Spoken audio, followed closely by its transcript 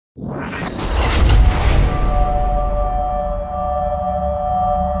Wake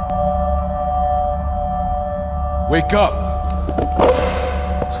up!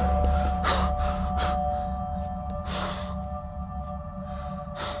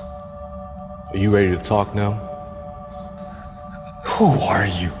 Are you ready to talk now? Who are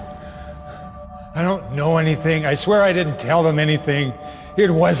you? I don't know anything. I swear I didn't tell them anything.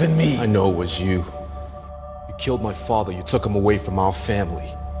 It wasn't me. I know it was you. You killed my father. You took him away from our family.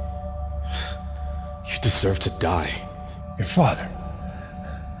 You deserve to die. Your father?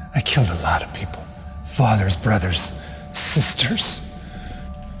 I killed a lot of people. Fathers, brothers, sisters.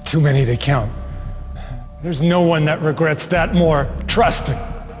 Too many to count. There's no one that regrets that more. Trust me.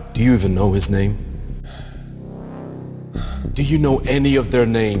 Do you even know his name? Do you know any of their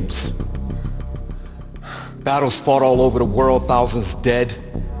names? Battles fought all over the world, thousands dead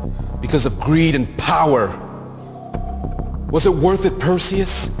because of greed and power. Was it worth it,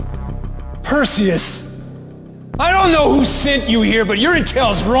 Perseus? Perseus? I don't know who sent you here, but your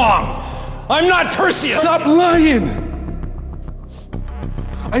intel's wrong. I'm not Perseus! Stop lying!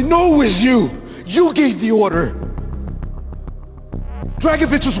 I know it was you! You gave the order!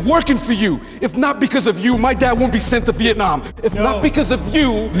 Dragovich was working for you. If not because of you, my dad won't be sent to Vietnam. If not because of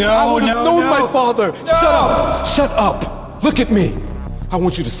you, I would have known my father. No. Shut up! Shut up! Look at me! I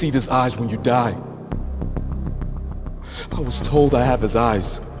want you to see his eyes when you die. I was told I have his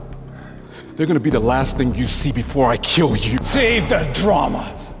eyes. They're gonna be the last thing you see before I kill you. Save the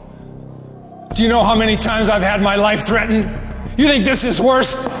drama. Do you know how many times I've had my life threatened? You think this is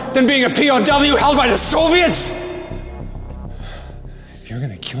worse than being a POW held by the Soviets? You're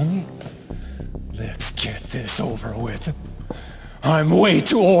gonna kill me? Let's get this over with. I'm way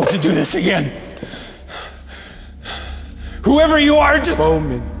too old to do this again. Whoever you are, just...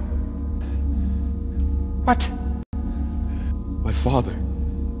 Bowman. What? My father.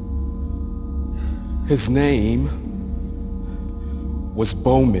 His name was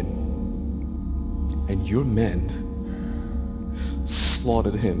Bowman. And your men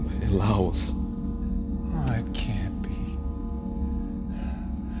slaughtered him in Laos. Oh, it can't be.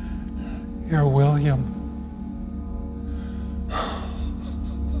 You're William.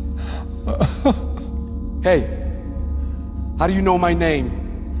 Hey, how do you know my name?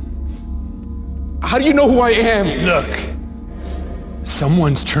 How do you know who I am? Look,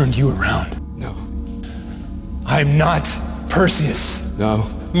 someone's turned you around. No. I'm not Perseus. No.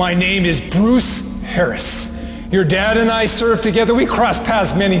 My name is Bruce Harris. Your dad and I served together. We crossed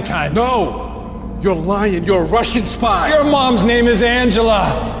paths many times. No! You're lying. You're a Russian spy. Your mom's name is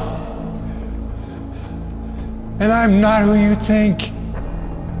Angela. And I'm not who you think.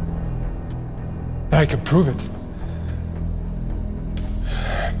 I can prove it.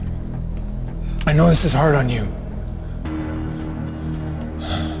 I know this is hard on you.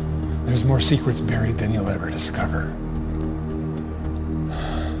 There's more secrets buried than you'll ever discover.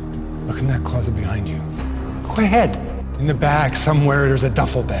 Look in that closet behind you. Go ahead. In the back somewhere there's a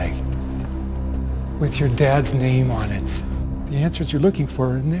duffel bag with your dad's name on it. The answers you're looking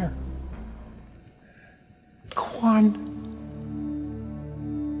for are in there. Go on.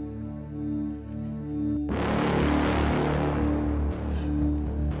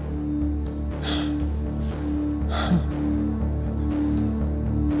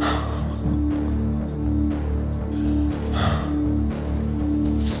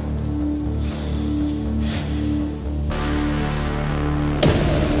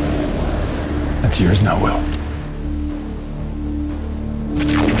 That's yours now, Will.